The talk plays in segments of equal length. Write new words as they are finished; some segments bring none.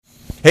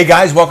Hey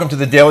guys, welcome to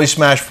the Daily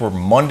Smash for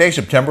Monday,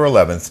 September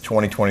 11th,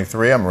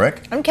 2023. I'm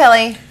Rick. I'm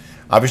Kelly.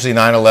 Obviously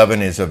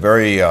 9/11 is a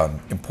very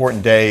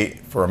important day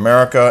for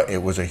America.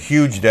 It was a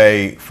huge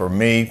day for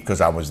me because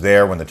I was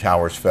there when the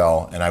towers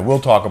fell, and I will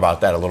talk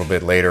about that a little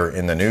bit later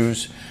in the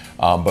news.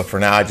 But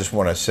for now, I just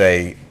want to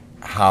say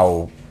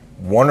how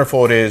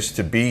wonderful it is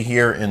to be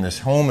here in this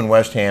home in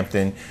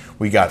Westhampton.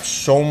 We got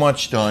so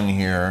much done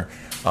here.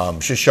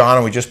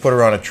 Shoshana, we just put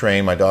her on a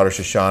train. My daughter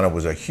Shoshana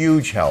was a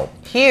huge help.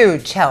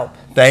 Huge help.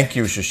 Thank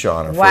you,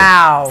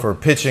 Shoshana, for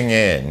pitching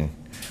in.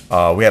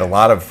 We had a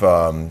lot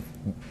of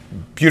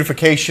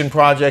beautification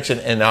projects,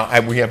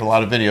 and we have a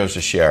lot of videos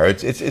to share.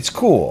 It's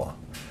cool.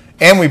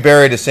 And we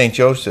buried a St.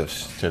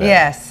 Joseph's today.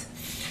 Yes.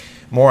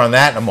 More on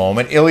that in a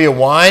moment. Ilya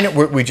Wine,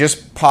 we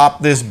just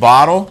popped this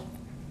bottle.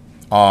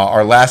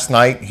 Our last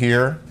night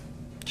here.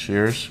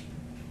 Cheers.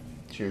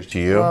 Cheers to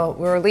you. Well,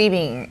 we're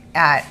leaving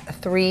at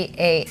 3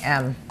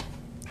 a.m.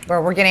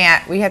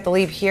 We have to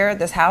leave here at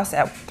this house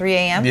at 3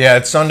 a.m. Yeah,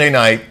 it's Sunday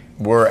night.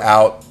 We're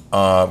out.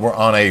 We're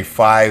on a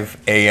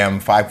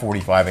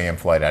 5:45 a.m.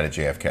 flight out of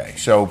JFK.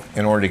 So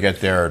in order to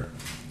get there at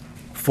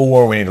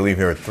 4, we need to leave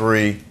here at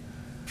 3.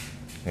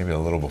 Maybe a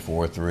little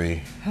before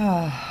 3.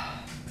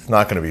 It's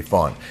not going to be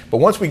fun. But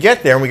once we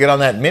get there and we get on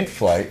that Mint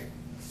flight,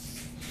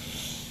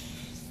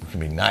 it's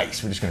going to be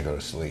nice. We're just going to go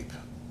to sleep.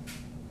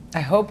 I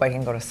hope I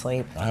can go to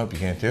sleep. I hope you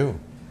can too.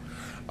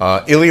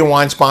 Ilya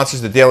Wine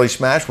sponsors the Daily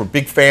Smash. We're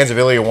big fans of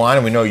Ilya Wine,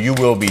 and we know you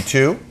will be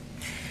too.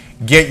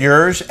 Get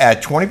yours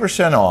at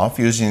 20% off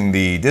using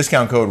the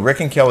discount code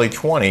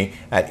RickandKelly20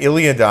 at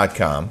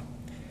Ilya.com.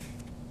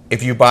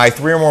 If you buy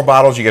 3 or more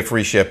bottles, you get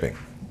free shipping.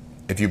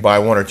 If you buy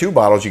 1 or 2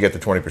 bottles, you get the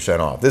 20%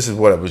 off. This is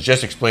what was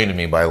just explained to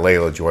me by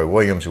Layla Joy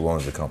Williams, who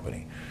owns the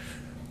company.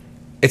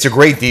 It's a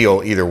great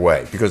deal either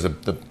way because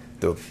the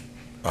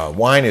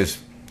wine is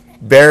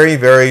very,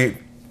 very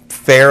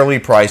fairly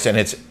priced, and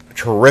it's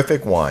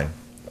terrific wine,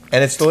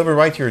 and it's delivered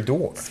right to your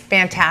door. It's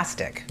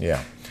fantastic.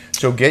 Yeah.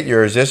 So get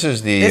yours. This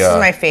is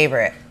my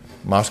favorite.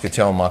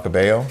 Moscatel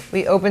Macabeo.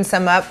 We opened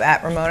some up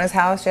at Ramona's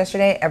house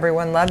yesterday.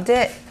 Everyone loved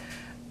it.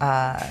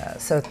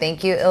 So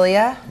thank you,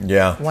 Ilya.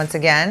 Yeah. Once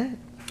again.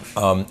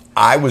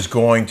 I was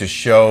going to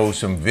show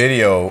some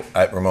video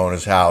at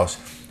Ramona's house,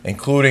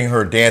 including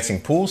her dancing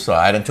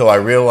poolside, until I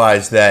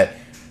realized that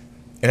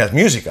it has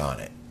music on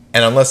it.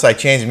 And unless I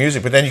change the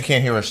music, but then you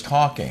can't hear us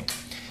talking.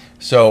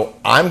 So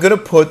I'm going to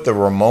put the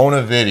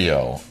Ramona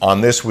video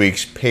on this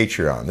week's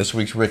Patreon, this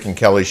week's Rick and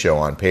Kelly show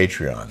on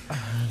Patreon.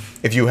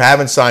 If you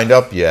haven't signed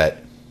up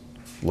yet,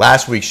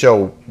 last week's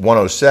show,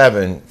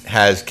 107,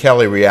 has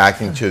Kelly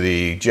reacting to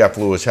the Jeff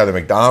Lewis, Heather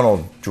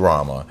McDonald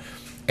drama.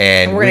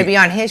 And we're going to be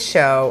on his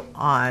show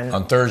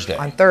on Thursday.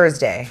 On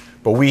Thursday.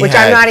 But which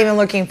I'm not even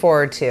looking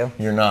forward to.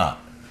 You're not.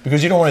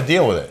 Because you don't want to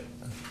deal with it.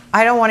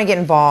 I don't want to get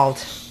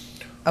involved.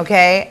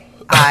 Okay?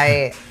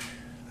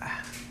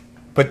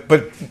 But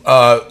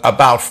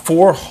about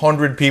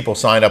 400 people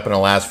signed up in the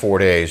last 4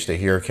 days to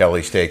hear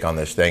Kelly's take on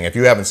this thing. If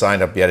you haven't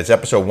signed up yet, it's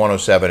episode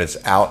 107. It's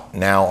out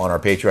now on our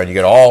Patreon. You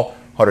get all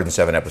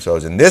 107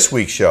 episodes. In this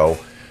week's show,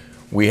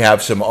 we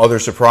have some other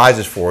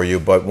surprises for you,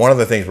 but one of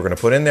the things we're going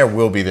to put in there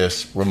will be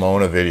this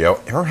Ramona video.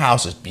 Her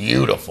house is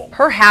beautiful.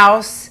 Her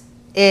house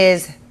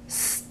is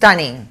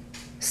stunning.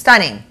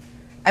 Stunning.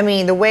 I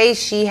mean, the way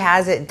she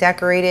has it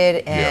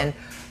decorated and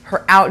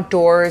her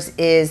outdoors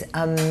is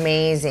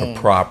amazing.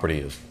 Her property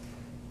is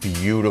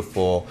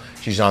beautiful.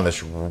 She's on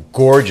this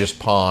gorgeous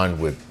pond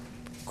with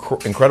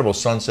incredible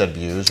sunset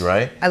views,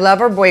 right? I love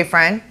her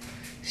boyfriend.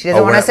 She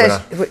doesn't want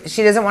us.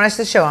 She doesn't want us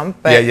to show him.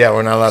 But yeah,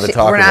 we're not allowed to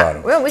talk about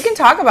him. Well, we can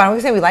talk about him. We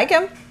can say we like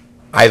him.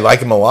 I like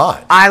him a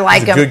lot. I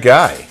like him. He's a good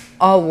guy.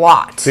 A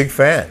lot. Big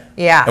fan.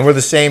 Yeah. And we're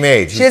the same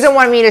age. She doesn't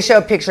want me to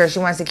show pictures. She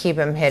wants to keep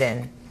him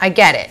hidden. I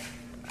get it.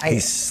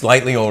 He's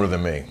slightly older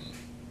than me.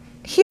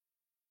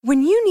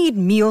 When you need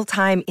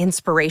mealtime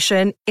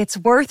inspiration, it's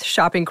worth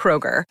shopping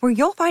Kroger, where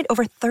you'll find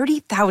over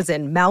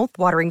 30,000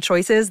 mouth-watering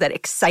choices that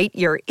excite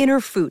your inner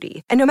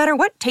foodie. And no matter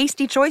what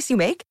tasty choice you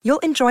make, you'll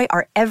enjoy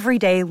our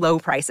everyday low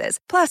prices,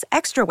 plus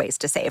extra ways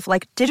to save,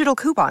 like digital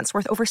coupons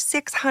worth over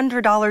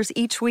 $600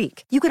 each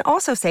week. You can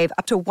also save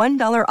up to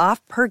 $1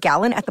 off per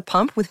gallon at the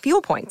pump with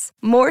fuel points.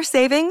 More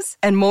savings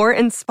and more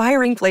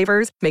inspiring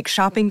flavors make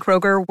shopping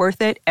Kroger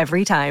worth it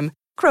every time.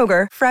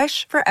 Kroger,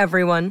 fresh for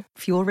everyone.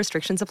 Fuel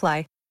restrictions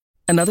apply.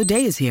 Another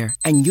day is here,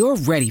 and you're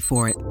ready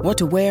for it. What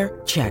to wear?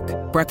 Check.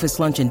 Breakfast,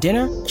 lunch, and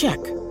dinner?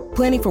 Check.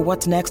 Planning for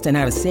what's next and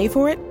how to save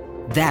for it?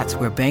 That's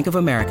where Bank of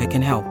America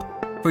can help.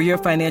 For your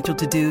financial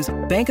to-dos,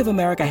 Bank of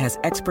America has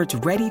experts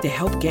ready to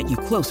help get you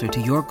closer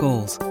to your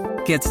goals.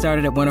 Get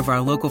started at one of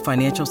our local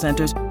financial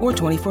centers or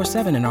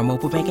 24/7 in our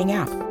mobile banking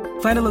app.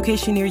 Find a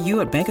location near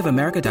you at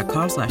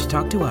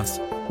bankofamerica.com/talktous.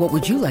 What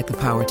would you like the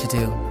power to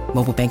do?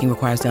 Mobile banking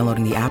requires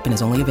downloading the app and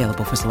is only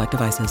available for select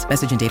devices.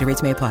 Message and data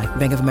rates may apply.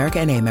 Bank of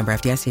America N.A., member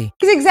FDIC.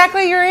 He's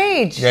exactly your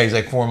age. Yeah, he's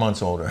like 4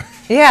 months older.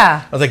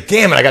 Yeah. I was like,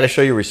 damn it, I got to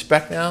show you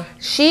respect now.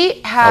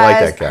 She has, I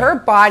like that guy. Her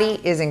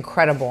body is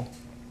incredible.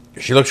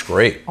 She looks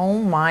great. Oh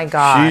my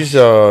gosh. She's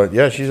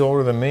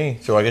older than me,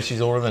 so I guess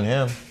she's older than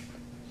him.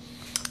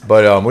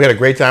 But we had a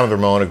great time with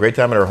Ramona, a great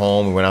time at her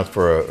home. We went out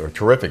for a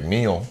terrific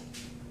meal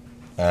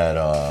at,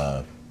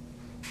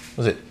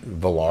 was it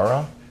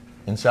Valara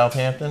in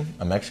Southampton?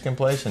 A Mexican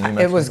place, a New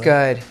Mexican It was place?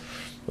 good.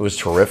 It was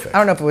terrific. I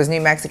don't know if it was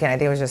New Mexican. I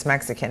think it was just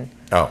Mexican.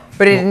 Oh.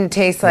 But it didn't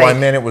taste like... Well, I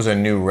meant it was a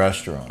new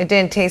restaurant. It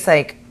didn't taste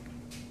like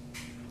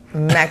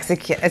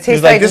Mexican. It He's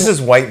tastes like, this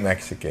is white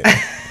Mexican.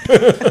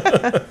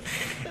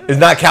 It's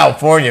not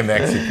California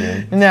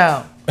Mexican.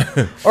 No.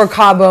 Or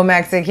Cabo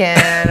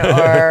Mexican,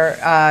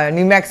 or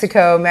New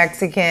Mexico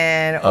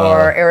Mexican,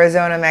 or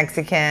Arizona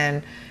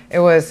Mexican. It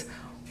was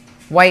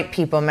white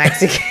people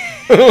Mexican.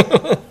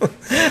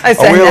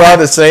 Are we allowed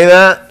to say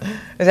that?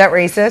 Is that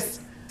racist?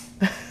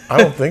 I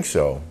don't think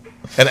so.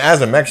 And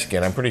as a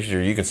Mexican, I'm pretty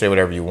sure you can say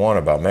whatever you want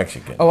about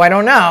Mexican. Oh, I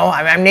don't know.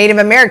 I'm Native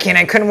American.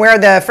 I couldn't wear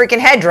the freaking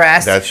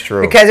headdress. That's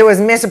true. Because it was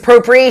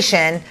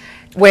misappropriation,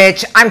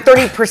 which I'm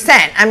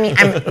 30%. I mean,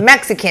 I'm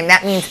Mexican.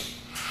 That means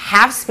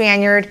half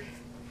Spaniard,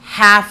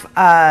 half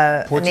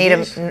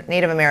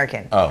Native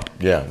American. Oh,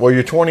 yeah. Well,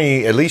 you're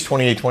at least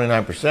 28,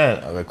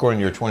 29%, according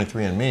to your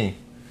 23andMe.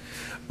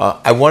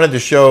 I wanted to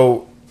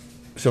show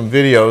some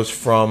videos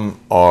from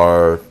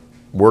our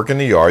work in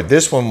the yard.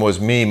 This one was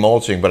me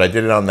mulching, but I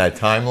did it on that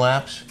time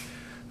lapse.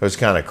 It was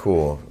kind of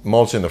cool.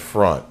 Mulching the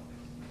front.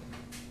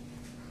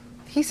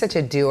 He's such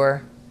a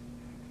doer.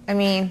 I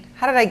mean,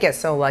 how did I get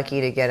so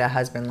lucky to get a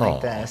husband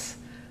like this?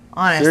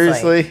 Honestly.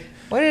 Seriously?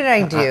 What did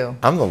I do?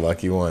 I'm the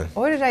lucky one.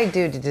 What did I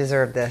do to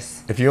deserve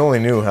this? If you only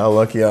knew how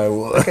lucky I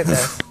was. Look at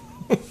this.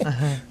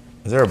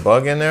 Is there a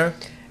bug in there?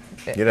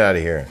 Get out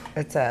of here.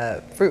 It's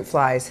fruit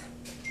flies.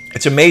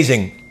 It's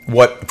amazing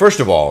what, first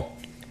of all,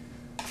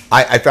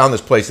 I found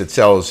this place that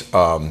sells,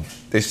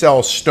 they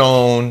sell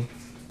stone,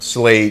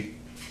 slate,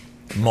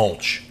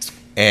 mulch.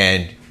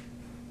 And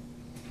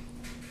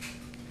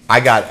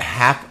I got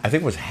I think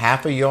it was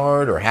half a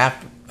yard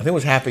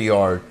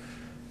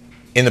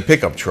in the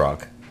pickup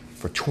truck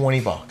for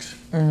 $20.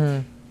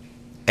 Mm-hmm.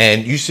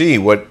 And you see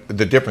what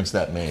the difference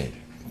that made.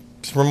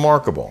 It's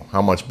remarkable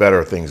how much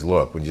better things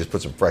look when you just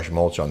put some fresh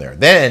mulch on there.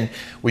 Then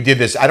we did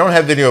this. I don't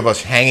have video of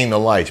us hanging the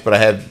lights, but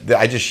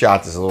I just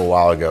shot this a little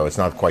while ago. It's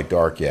not quite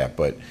dark yet,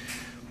 but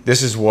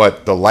this is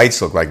what the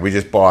lights look like. We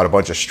just bought a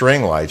bunch of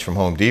string lights from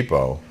Home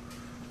Depot.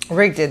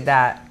 Rick did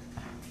that.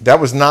 That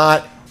was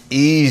not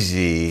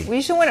easy. We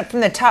usually went it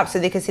from the top so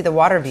they could see the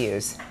water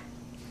views.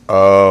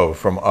 Oh,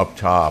 from up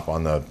top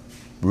on the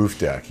roof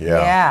deck.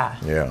 Yeah.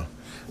 Yeah.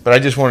 But I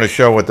just wanted to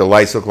show what the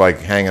lights look like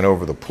hanging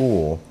over the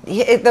pool.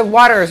 The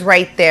water is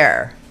right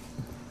there.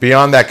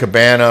 Beyond that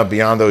cabana,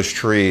 beyond those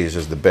trees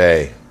is the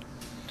bay.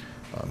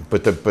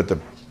 But the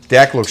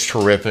deck looks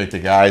terrific. The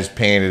guys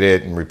painted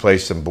it and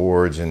replaced some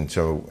boards,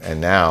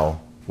 and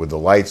now with the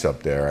lights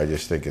up there, I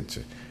just think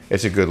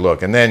it's a good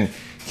look. And then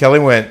Kelly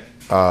went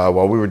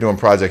while we were doing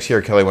projects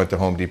here. Kelly went to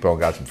Home Depot and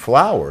got some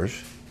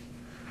flowers,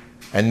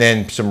 and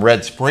then some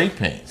red spray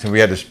paint. So we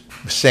had to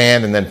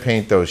sand and then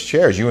paint those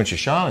chairs. You and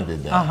Shoshana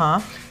did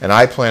that. And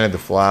I planted the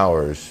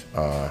flowers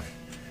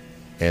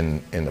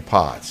in the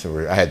pots.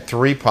 So I had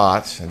 3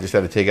 pots. I just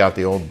had to take out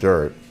the old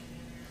dirt.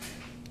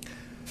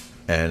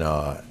 And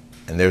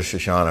there's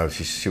Shoshana.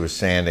 She was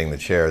sanding the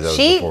chairs.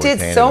 She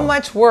did so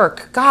much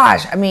work.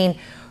 Gosh, I mean,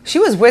 she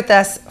was with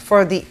us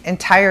for the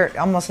entire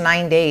almost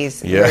 9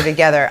 days we were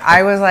together.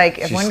 I was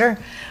like, I wonder.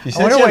 She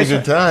said she had a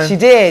good time. She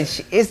did.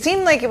 It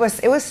seemed like it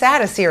was sad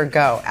to see her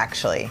go,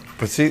 actually.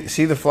 But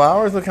see the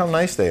flowers. Look how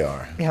nice they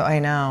are. Yeah, I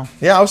know.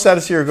 Yeah, I was sad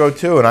to see her go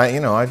too,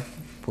 and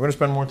we're gonna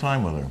spend more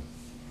time with her.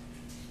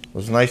 It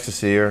was nice to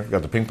see her.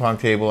 Got the ping pong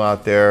table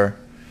out there.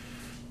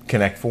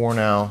 Connect 4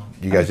 now.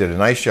 You guys did a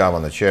nice job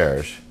on the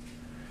chairs.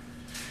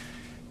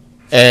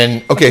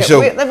 And okay, so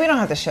we don't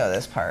have to show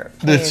this part.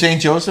 The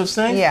St. Joseph's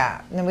thing?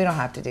 Yeah, no, we don't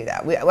have to do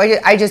that.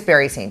 I just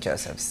buried St.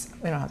 Joseph's.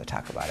 We don't have to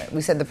talk about it.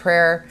 We said the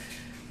prayer.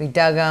 We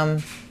dug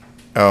them.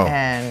 Oh.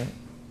 And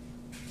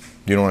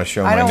you don't want to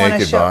show my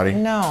naked body?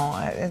 No,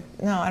 I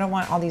don't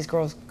want all these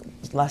girls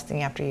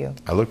lusting after you.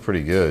 I look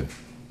pretty good,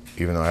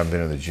 even though I haven't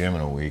been in the gym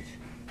in a week.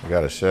 I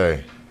gotta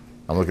say,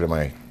 I'm looking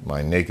at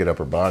my naked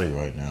upper body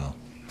right now.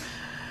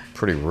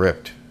 Pretty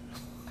ripped.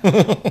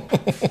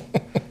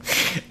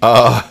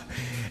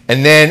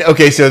 And then,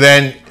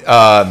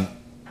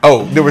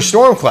 there were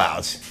storm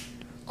clouds.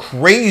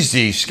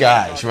 Crazy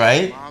skies,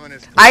 right?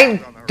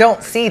 I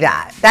don't see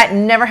that. That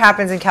never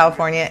happens in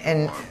California,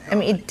 and I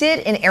mean it did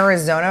in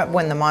Arizona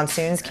when the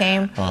monsoons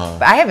came.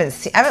 But I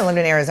haven't lived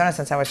in Arizona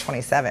since I was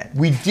 27.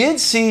 We did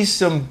see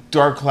some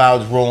dark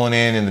clouds rolling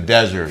in the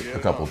desert a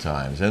couple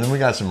times, and then we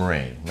got some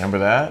rain. Remember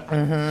that?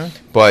 Mm-hmm.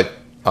 But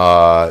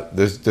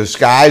the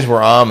skies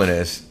were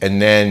ominous,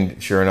 and then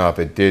sure enough,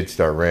 it did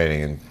start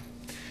raining.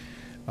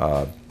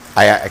 And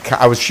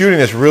I was shooting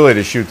this really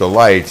to shoot the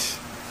lights,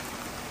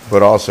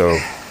 but also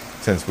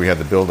since we had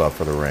the build up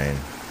for the rain.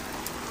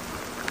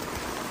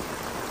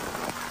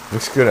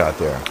 Looks good out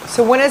there.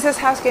 So when is this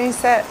house getting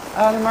set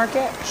on the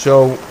market?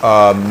 So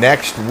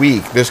next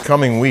week, this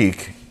coming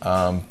week,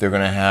 they're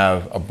going to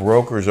have a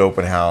broker's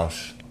open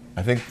house,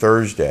 I think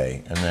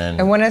Thursday, and then.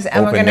 And when is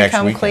Emma going to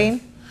come weekend.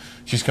 Clean?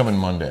 She's coming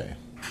Monday.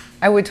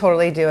 I would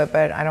totally do it,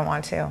 but I don't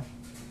want to.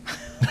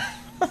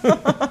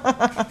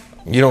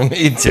 You don't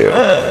need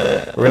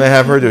to. We're going to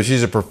have her do it.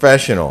 She's a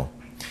professional.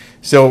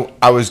 So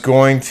I was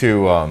going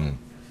to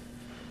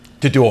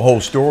do a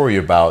whole story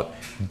about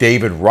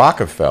David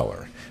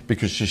Rockefeller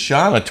because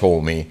Shoshana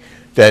told me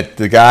that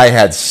the guy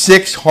had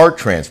 6 heart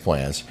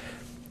transplants,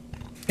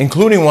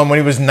 including one when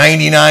he was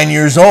 99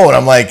 years old.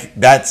 I'm like,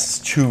 that's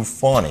too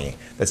funny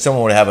that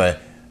someone would have a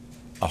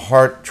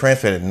heart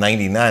transplant at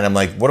 99. I'm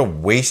like, what a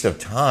waste of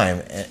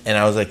time. And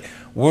I was like,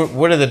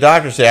 what did the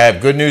doctor say? I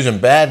have good news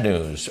and bad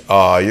news.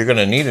 You're going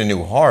to need a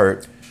new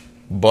heart,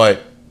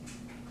 but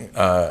we,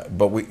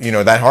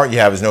 that heart you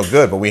have is no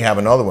good, but we have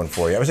another one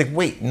for you. I was like,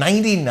 wait,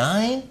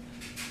 99?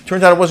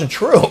 Turns out it wasn't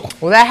true.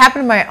 Well, that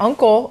happened to my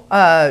uncle,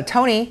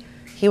 Tony.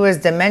 He was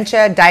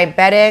dementia,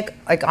 diabetic,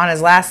 like on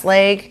his last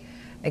leg.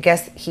 I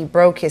guess he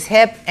broke his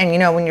hip. And,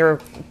 when your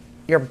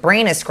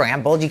brain is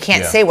scrambled, you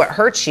can't say what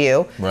hurts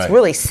you. Right. It's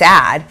really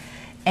sad.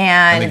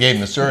 And they gave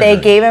him the surgery.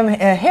 They gave him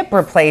a hip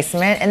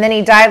replacement, and then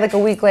he died like a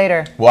week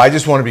later. Well, I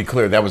just want to be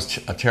clear. That was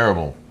a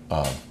terrible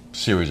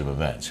series of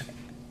events.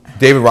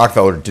 David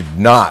Rockefeller did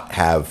not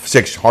have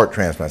 6 heart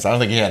transplants. I don't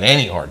think he had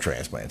any heart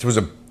transplants. It was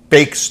a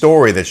fake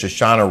story that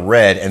Shoshana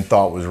read and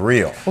thought was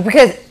real. Well,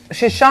 because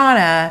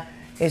Shoshana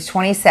is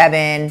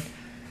 27.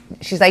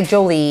 She's like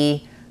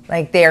Jolie.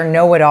 Like, they're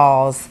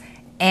know-it-alls.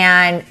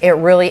 And it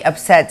really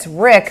upsets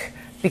Rick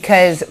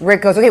because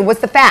Rick goes, okay, what's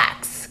the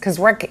facts? Because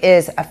Rick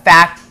is a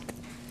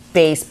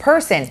fact-based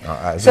person.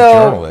 As a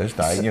journalist,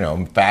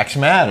 facts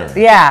matter.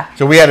 Yeah.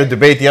 So we had a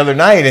debate the other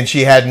night, and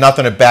she had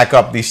nothing to back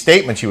up these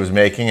statements she was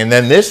making. And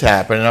then this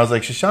happened, and I was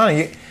like,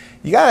 Shoshana,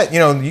 you got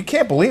you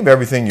can't believe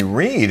everything you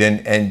read.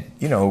 And and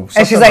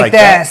she's like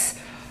this.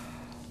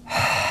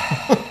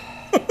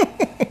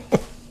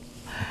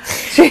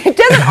 She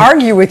doesn't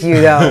argue with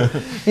you, though.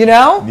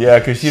 Yeah,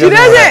 because she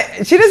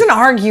doesn't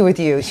argue with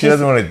you. She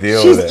doesn't want to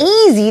deal with it.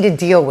 She's easy to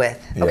deal with.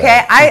 Yeah.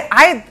 Okay,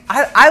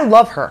 I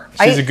love her.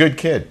 She's a good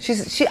kid.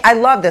 I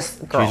love this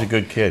girl. She's a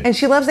good kid, and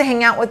she loves to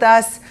hang out with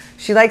us.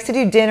 She likes to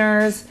do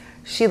dinners.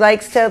 She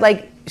likes to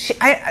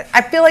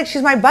I feel like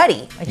she's my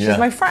buddy. Like she's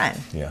my friend.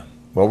 Yeah.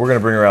 Well, we're gonna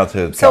bring her out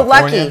to so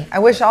California. Lucky. I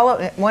wish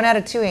 1 out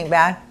of 2 ain't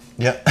bad.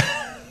 Yeah.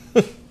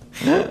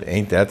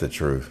 Ain't that the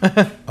truth?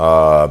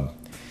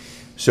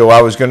 So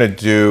I'm going to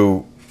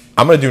do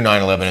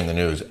 9/11 in the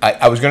news.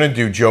 I was going to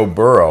do Joe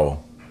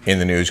Burrow in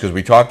the news because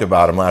we talked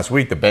about him last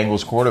week, the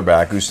Bengals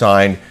quarterback who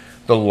signed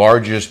the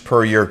largest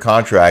per-year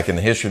contract in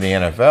the history of the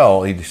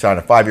NFL. He signed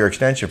a 5-year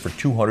extension for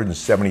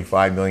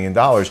 $275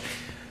 million.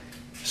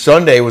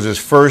 Sunday was his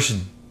first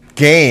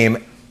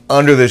game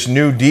under this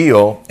new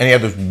deal, and he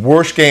had the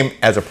worst game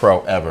as a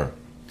pro ever.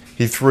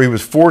 He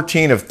was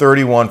 14 of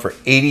 31 for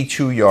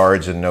 82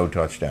 yards and no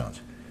touchdowns.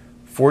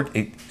 So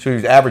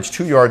he averaged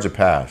 2 yards a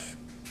pass.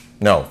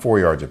 No, 4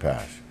 yards a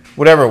pass.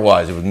 Whatever it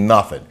was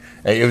nothing.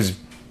 It was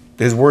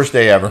his worst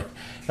day ever.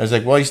 I was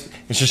like, well, and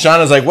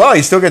Shoshana's like, well,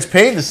 he still gets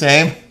paid the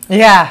same.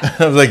 Yeah.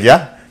 I was like,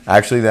 yeah,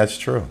 actually, that's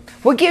true.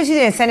 What gives you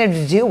the incentive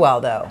to do well,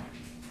 though?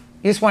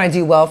 You just want to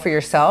do well for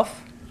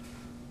yourself?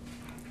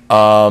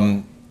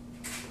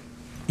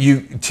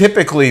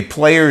 Typically,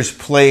 players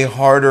play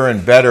harder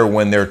and better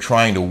when they're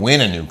trying to win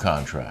a new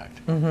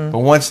contract. Mm-hmm. But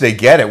once they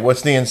get it,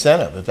 what's the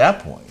incentive at that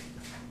point?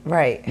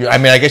 Right. I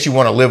mean, I guess you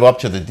want to live up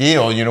to the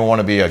deal. You don't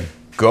want to be a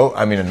goat.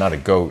 I mean, not a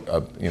goat,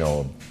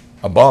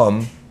 a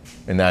bum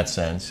in that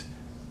sense.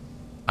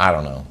 I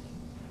don't know.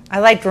 I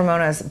liked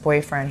Ramona's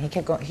boyfriend.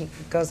 He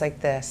goes like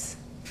this.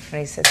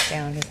 When he sits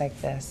down, he's like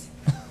this.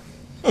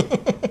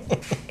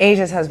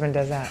 Asia's husband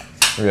does that.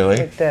 Really?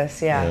 Like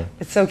this, yeah.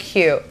 It's so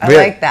cute. I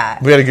like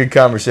that. We had a good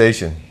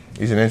conversation.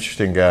 He's an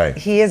interesting guy.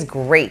 He is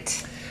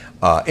great.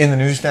 In the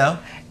news now?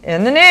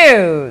 In the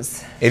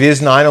news. It is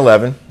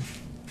 9/11.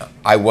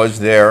 I was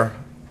there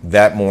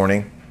that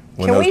morning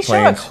when Can those we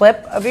planes... show a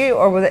clip of you,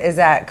 or is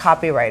that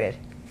copyrighted?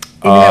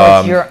 Even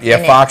though you're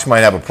in Fox might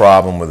have a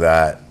problem with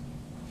that.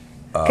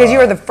 Because you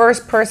were the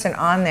first person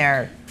on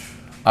there.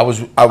 I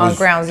was on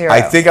Ground Zero.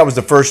 I think I was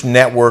the first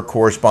network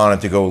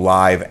correspondent to go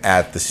live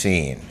at the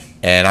scene,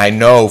 and I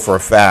know for a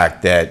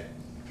fact that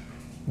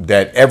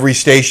every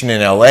station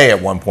in LA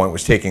at one point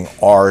was taking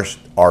our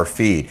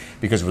feed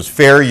because it was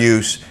fair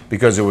use,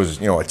 because it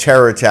was a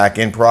terror attack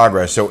in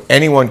progress, so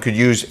anyone could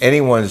use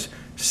anyone's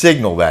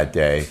signal that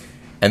day,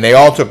 and they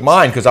all took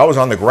mine because I was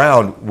on the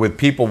ground with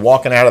people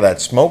walking out of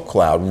that smoke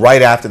cloud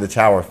right after the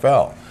tower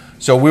fell.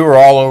 So we were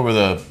all over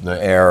the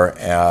air,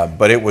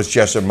 but it was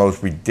just the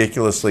most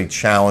ridiculously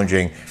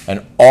challenging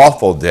and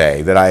awful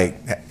day that I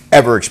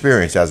ever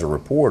experienced as a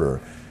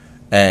reporter.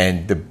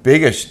 And the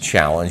biggest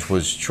challenge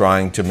was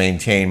trying to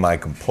maintain my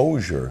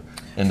composure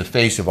in the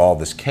face of all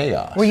this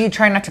chaos. Were you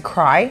trying not to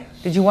cry?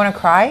 Did you want to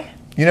cry?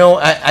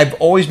 I've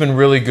always been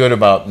really good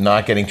about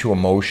not getting too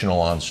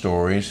emotional on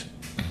stories.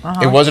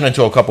 Uh-huh. It wasn't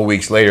until a couple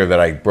weeks later that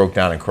I broke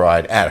down and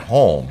cried at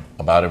home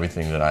about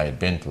everything that I had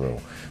been through.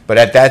 But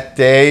at that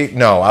day,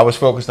 no, I was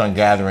focused on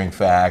gathering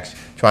facts,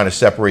 trying to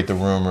separate the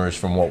rumors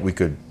from what we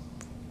could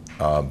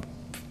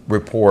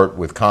report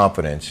with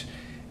confidence,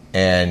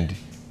 and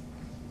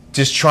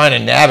just trying to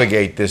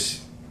navigate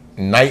this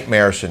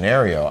nightmare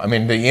scenario. I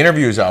mean, the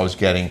interviews I was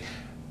getting,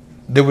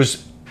 there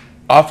was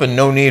often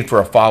no need for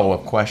a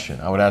follow-up question.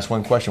 I would ask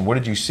one question: what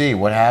did you see?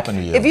 What happened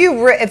to you?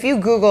 If you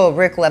Google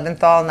Rick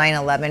Leventhal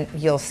 9/11,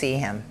 you'll see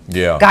him.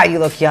 Yeah. God, you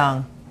look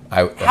young.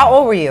 How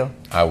old were you?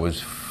 I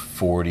was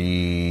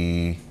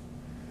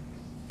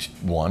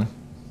 41.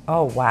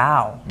 Oh,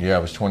 wow. Yeah,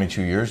 it was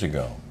 22 years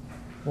ago.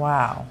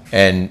 Wow.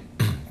 And,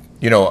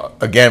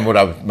 again,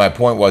 my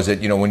point was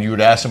that, when you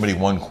would ask somebody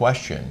one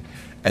question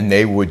and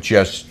they would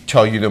just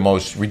tell you the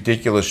most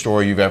ridiculous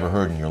story you've ever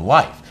heard in your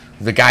life.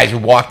 The guys who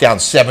walk down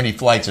 70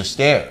 flights of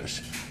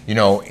stairs,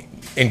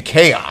 in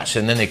chaos,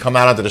 and then they come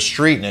out onto the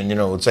street and,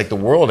 it's like the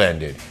world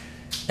ended.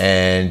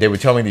 And they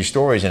would tell me these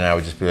stories and I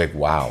would just be like,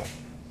 wow,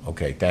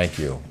 okay, thank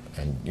you.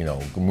 And,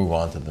 move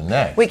on to the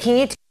next. Wait, can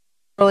you tell me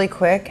really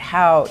quick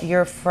how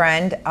your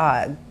friend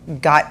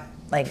got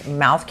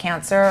mouth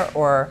cancer,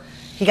 or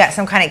he got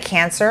some kind of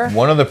cancer?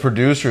 One of the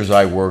producers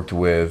I worked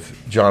with,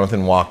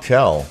 Jonathan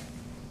Wachtel,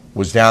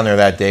 was down there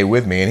that day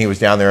with me, and he was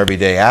down there every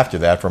day after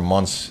that for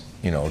months,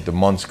 the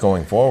months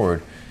going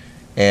forward.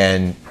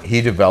 And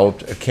he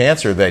developed a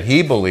cancer that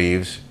he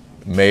believes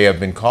may have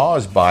been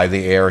caused by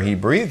the air he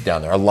breathed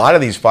down there. A lot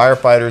of these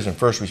firefighters and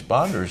first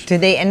responders did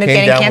they end up came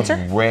getting down cancer?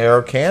 with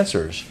rare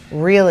cancers.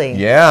 Really?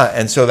 Yeah,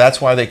 and so that's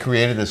why they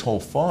created this whole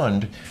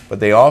fund. But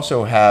they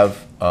also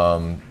have,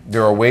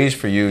 there are ways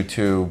for you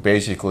to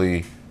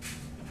basically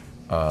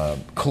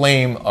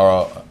claim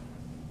a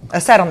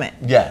settlement.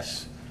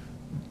 Yes.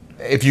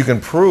 If you can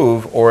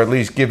prove or at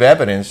least give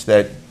evidence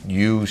that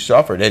you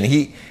suffered. And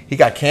he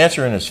got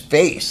cancer in his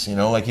face,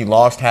 like he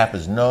lost half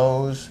his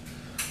nose.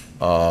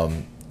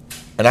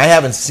 And I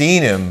haven't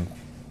seen him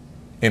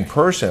in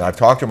person. I've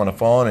talked to him on the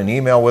phone and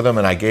email with him,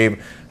 and I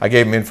gave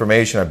him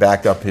information. I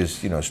backed up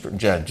his,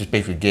 just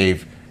basically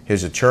gave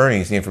his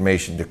attorneys the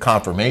information, the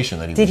confirmation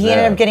that he was there. Did he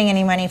end up getting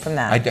any money from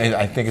that?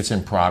 I think it's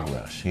in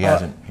progress. He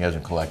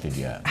hasn't collected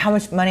yet. How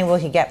much money will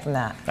he get from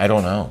that? I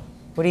don't know.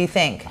 What do you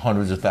think?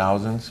 Hundreds of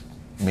thousands,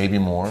 maybe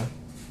more.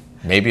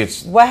 Maybe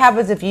it's... What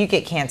happens if you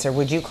get cancer?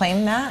 Would you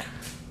claim that?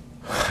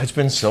 It's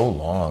been so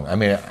long. I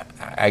mean,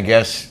 I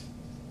guess...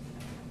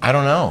 I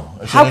don't know.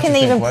 How can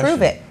they even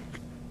prove it?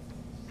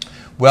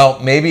 Well,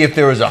 maybe if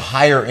there was a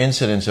higher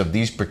incidence of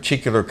these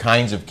particular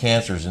kinds of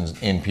cancers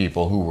in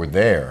people who were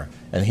there,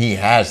 and he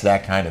has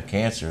that kind of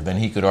cancer, then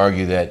he could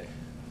argue that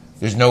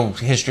there's no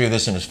history of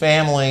this in his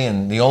family,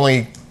 and the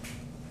only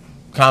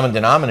common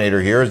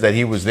denominator here is that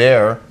he was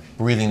there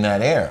breathing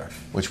that air,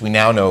 which we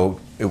now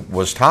know it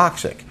was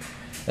toxic.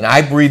 And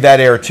I breathed that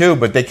air too,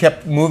 but they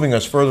kept moving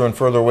us further and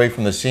further away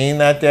from the scene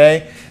that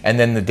day, and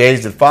then the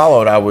days that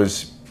followed, I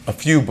was a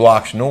few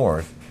blocks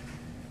north.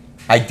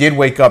 I did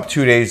wake up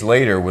 2 days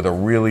later with a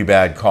really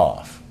bad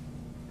cough.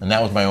 And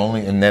that was my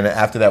only, and then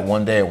after that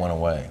one day it went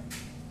away.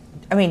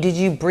 I mean, did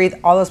you breathe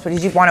all those,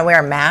 did you want to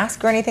wear a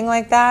mask or anything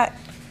like that?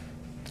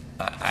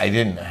 I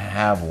didn't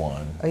have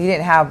one. Oh, you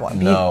didn't have one?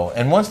 No,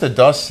 and once the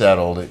dust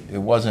settled, it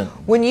wasn't.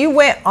 When you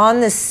went on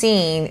the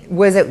scene,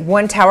 was it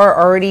one tower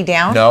already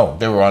down? No,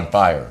 they were on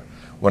fire.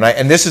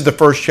 And this is the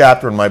first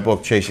chapter in my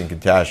book, Chasing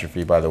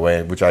Catastrophe, by the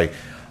way, which I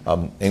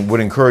and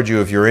would encourage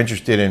you, if you're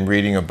interested in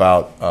reading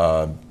about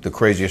the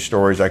craziest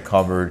stories I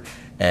covered,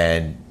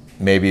 and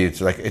maybe it's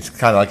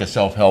kind of like a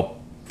self-help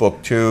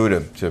book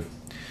too,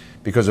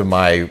 because of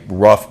my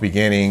rough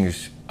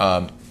beginnings.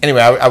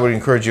 Anyway, I would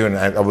encourage you, and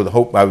I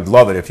would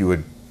love it if you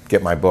would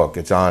get my book.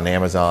 It's on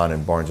Amazon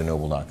and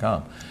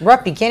BarnesandNoble.com.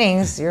 Rough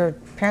beginnings. Your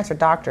parents are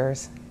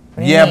doctors.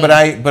 Yeah, but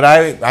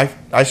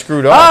I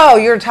screwed up. Oh,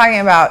 you're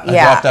talking about, I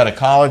dropped out of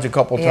college a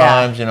couple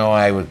times.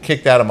 I was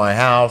kicked out of my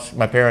house,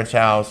 my parents'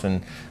 house,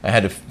 and I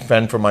had to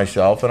fend for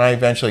myself, and I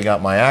eventually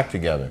got my act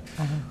together.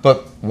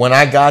 But when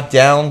I got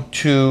down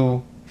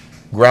to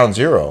ground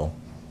zero,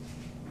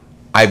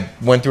 I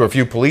went through a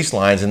few police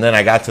lines, and then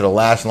I got to the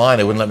last line.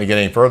 They wouldn't let me get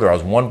any further. I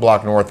was 1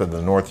 block north of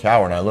the North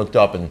Tower, and I looked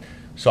up and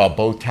saw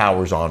both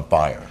towers on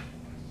fire.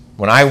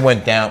 When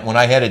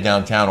I headed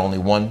downtown, only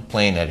one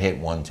plane had hit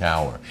one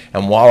tower.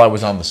 And while I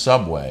was on the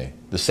subway,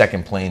 the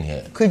second plane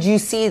hit. Could you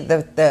see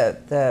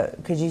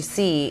could you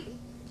see?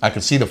 I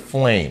could see the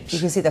flames. You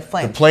could see the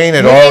flames. The plane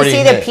had already hit. Did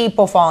you see the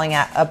people falling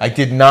out? I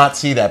did not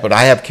see that, but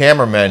I have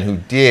cameramen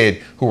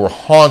who were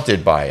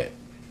haunted by it.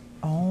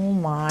 Oh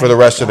my! For the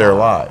rest of their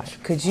lives.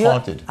 Could you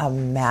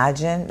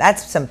imagine?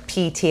 That's some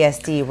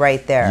PTSD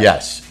right there.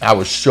 Yes. I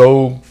was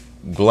so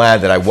glad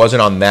that I wasn't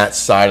on that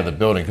side of the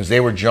building, because they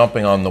were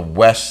jumping on the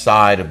west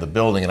side of the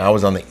building and I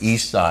was on the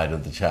east side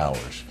of the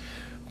towers.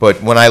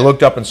 But when I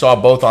looked up and saw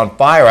both on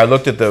fire, I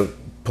looked at the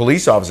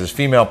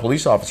female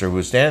police officer who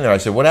was standing there. I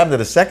said, "What happened to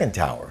the second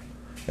tower?"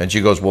 And she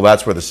goes, "Well,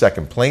 that's where the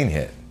second plane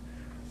hit."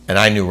 And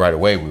I knew right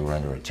away we were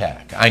under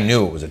attack. I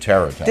knew it was a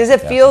terror attack. Does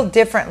it feel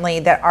differently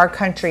that our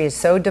country is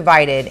so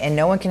divided and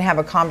no one can have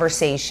a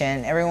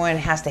conversation, everyone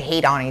has to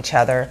hate on each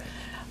other,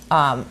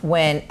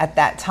 when at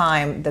that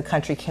time the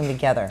country came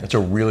together? That's a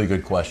really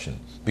good question,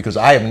 because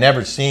I have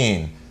never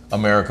seen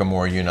America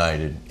more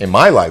united in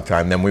my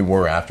lifetime than we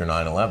were after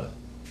 9/11.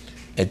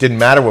 It didn't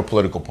matter what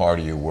political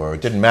party you were.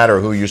 It didn't matter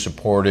who you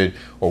supported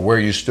or where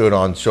you stood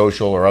on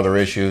social or other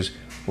issues.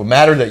 What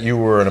mattered that you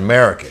were an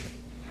American,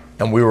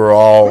 and we were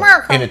all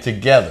in it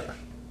together.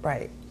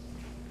 Right.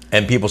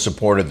 And people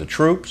supported the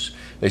troops.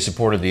 They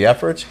supported the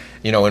efforts.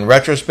 You know, in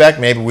retrospect,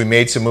 maybe we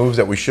made some moves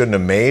that we shouldn't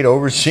have made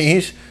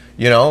overseas.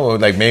 You know,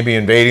 like maybe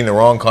invading the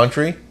wrong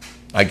country.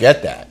 I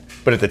get that.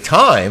 But at the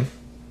time,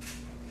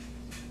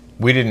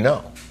 we didn't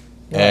know.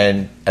 Yeah.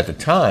 And at the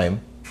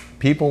time,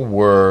 people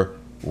were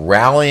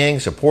rallying,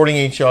 supporting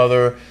each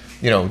other.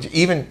 You know,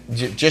 even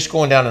just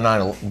going down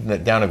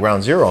to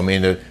Ground Zero. I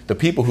mean, the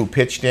people who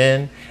pitched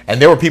in,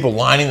 and there were people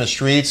lining the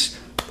streets,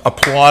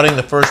 applauding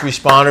the first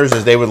responders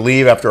as they would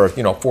leave after a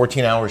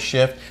 14-hour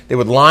shift. They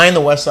would line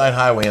the West Side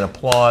Highway and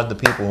applaud the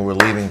people who were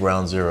leaving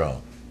Ground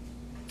Zero.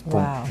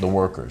 Wow. The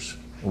workers.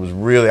 It was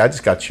really, I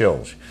just got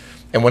chills.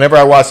 And whenever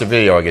I watch the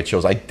video, I get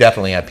chills. I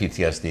definitely have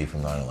PTSD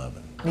from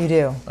 9/11. You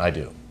do? I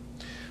do.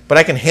 But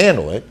I can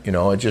handle it. You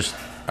know, I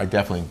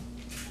definitely,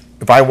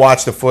 if I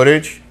watch the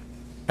footage,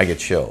 I get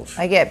chills.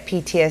 I get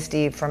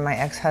PTSD from my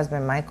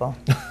ex-husband, Michael.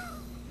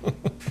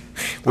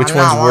 Which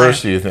one's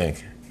worse, do you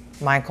think?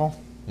 Michael.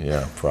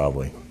 Yeah,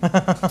 probably.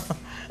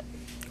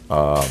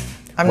 I'm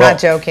not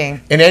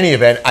joking. In any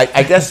event,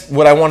 I guess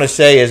what I want to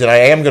say is that I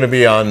am going to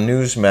be on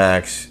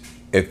Newsmax.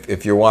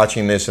 If you're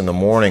watching this in the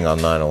morning on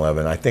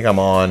 9/11, I think I'm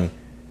on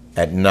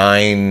at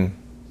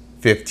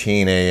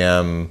 9:15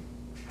 a.m.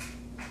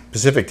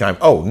 Pacific time.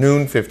 Oh,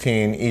 noon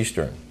 15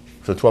 Eastern.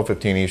 So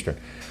 12:15 Eastern.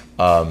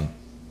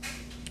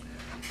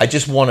 I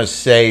just want to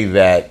say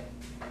that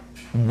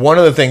one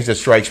of the things that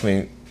strikes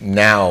me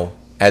now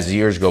as the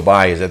years go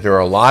by is that there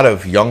are a lot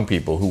of young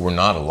people who were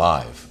not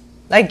alive.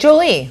 Like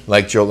Jolie.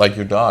 Like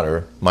your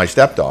daughter, my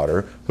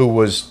stepdaughter, who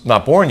was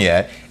not born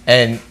yet.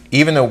 And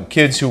even the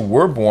kids who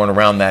were born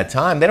around that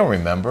time, they don't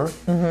remember.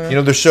 Mm-hmm.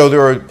 You know, so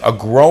there are a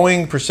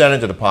growing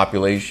percentage of the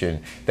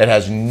population that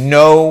has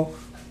no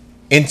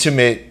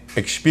intimate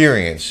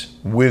experience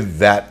with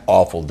that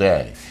awful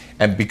day.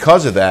 And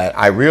because of that,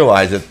 I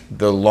realize that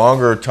the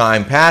longer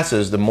time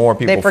passes, the more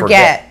people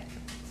forget.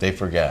 They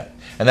forget.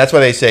 And that's why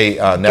they say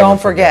never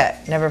Don't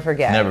forget. Never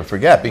forget. Never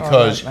forget,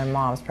 because my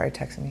mom's probably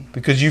texting me.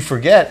 Because you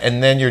forget,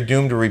 and then you're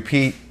doomed to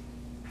repeat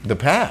the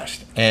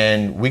past.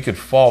 And we could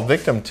fall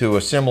victim to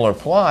a similar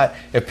plot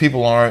if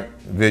people aren't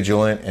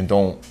vigilant and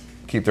don't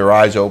keep their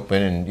eyes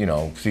open and, you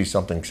know, see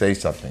something, say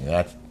something.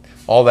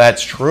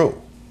 That's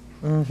true.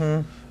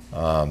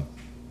 Mm-hmm.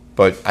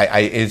 But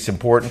it's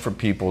important for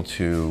people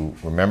to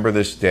remember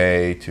this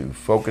day, to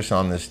focus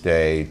on this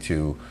day,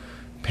 to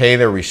pay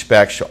their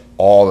respects to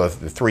all of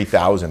the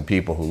 3,000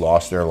 people who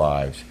lost their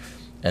lives,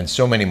 and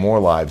so many more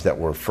lives that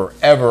were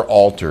forever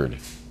altered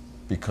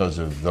because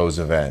of those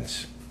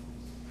events.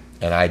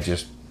 And I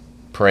just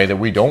pray that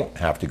we don't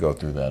have to go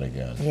through that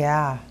again.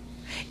 Yeah.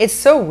 It's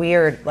so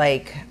weird,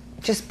 like,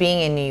 just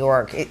being in New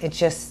York. It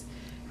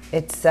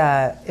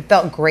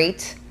felt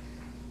great.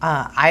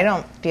 I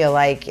don't feel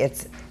like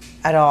it's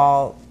at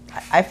all,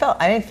 I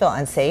didn't feel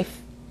unsafe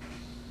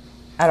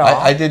at all.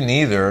 I didn't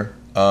either,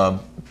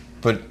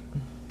 but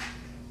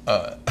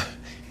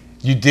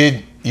you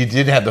did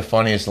have the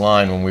funniest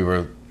line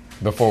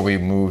before we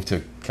moved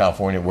to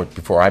California,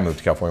 before I moved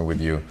to California with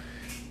you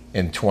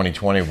in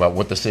 2020, about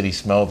what the city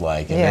smelled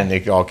like. And then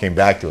it all came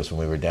back to us when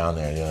we were down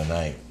there the other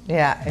night.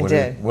 Yeah, it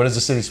did. What does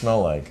the city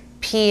smell like?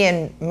 Pee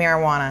and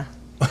marijuana.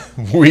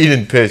 Weed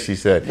and piss, she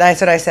said. That's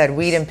what I said,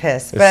 weed and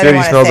piss. The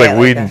city smells like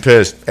weed and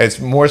piss. It's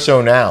more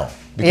so now.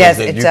 Yes,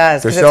 it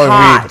does, because it's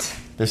hot.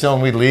 They're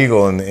selling weed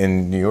legal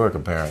in New York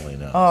apparently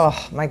now.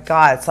 Oh my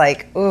God, it's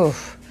like,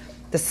 oof,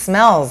 the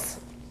smells.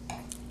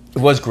 It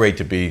was great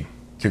to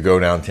go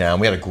downtown.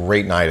 We had a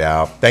great night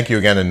out. Thank you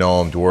again to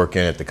Noam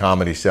Dworkin at the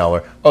Comedy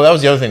Cellar. Oh, that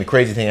was the other thing, the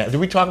crazy thing. Did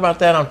we talk about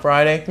that on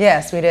Friday?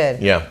 Yes, we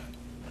did. Yeah.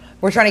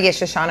 We're trying to get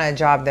Shoshana a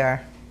job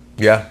there.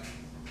 Yeah.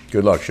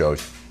 Good luck,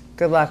 Shosh.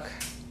 Good luck.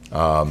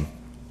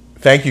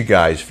 Thank you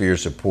guys for your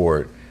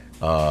support.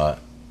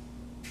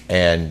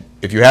 And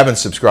if you haven't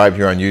subscribed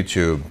here on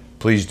YouTube,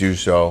 please do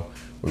so.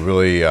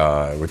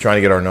 We're trying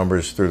to get our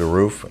numbers through the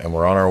roof, and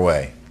we're on our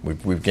way.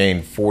 We've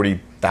gained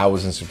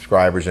 40,000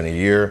 subscribers in a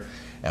year,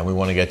 and we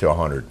want to get to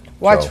 100.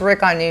 Watch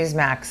Rick on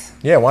Newsmax.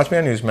 Yeah, watch me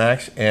on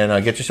Newsmax,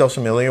 and get yourself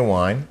some Ilya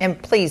wine.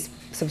 And please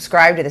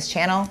subscribe to this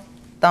channel.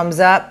 Thumbs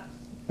up,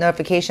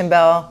 notification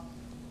bell.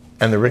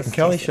 And the Rick and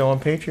Kelly Show on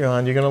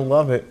Patreon. You're going to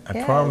love it.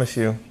 I promise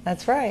you.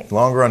 That's right.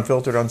 Longer,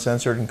 unfiltered,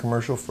 uncensored, and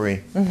commercial-free.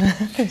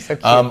 So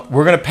cute.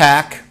 We're going to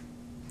pack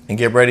and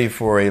get ready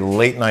for a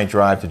late-night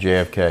drive to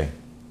JFK.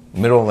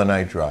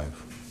 Middle-of-the-night drive.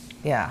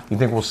 Yeah. You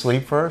think we'll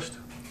sleep first?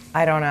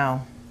 I don't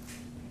know.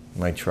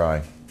 Might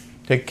try.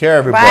 Take care,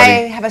 everybody.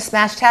 Bye. Have a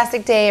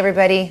smash-tastic day,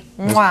 everybody.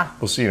 Mwah.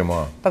 We'll see you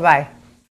tomorrow. Bye-bye.